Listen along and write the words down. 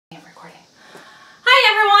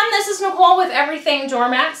is Nicole with Everything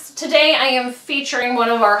Doormats. Today I am featuring one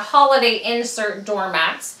of our holiday insert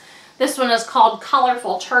doormats. This one is called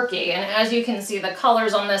Colorful Turkey, and as you can see, the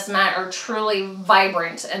colors on this mat are truly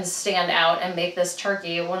vibrant and stand out and make this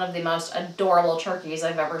turkey one of the most adorable turkeys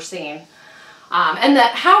I've ever seen.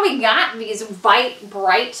 How we got these bright,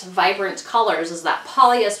 vibrant colors is that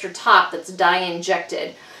polyester top that's dye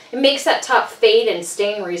injected. It makes that top fade and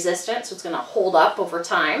stain resistant, so it's going to hold up over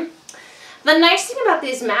time. The nice thing about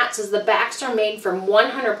these mats is the backs are made from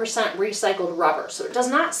 100% recycled rubber, so it does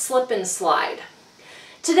not slip and slide.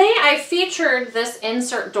 Today I featured this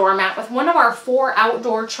insert doormat with one of our 4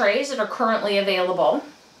 outdoor trays that are currently available.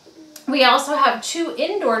 We also have 2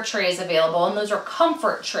 indoor trays available, and those are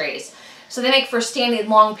comfort trays. So they make for standing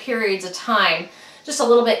long periods of time, just a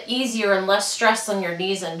little bit easier and less stress on your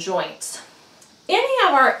knees and joints. Any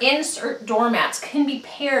of our insert doormats can be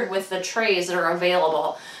paired with the trays that are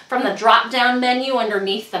available from the drop-down menu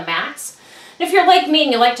underneath the mats. And if you're like me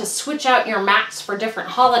and you like to switch out your mats for different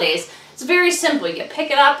holidays, it's very simple. You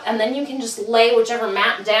pick it up and then you can just lay whichever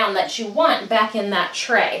mat down that you want back in that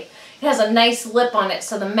tray. It has a nice lip on it,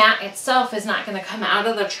 so the mat itself is not going to come out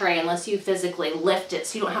of the tray unless you physically lift it,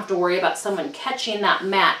 so you don't have to worry about someone catching that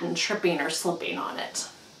mat and tripping or slipping on it.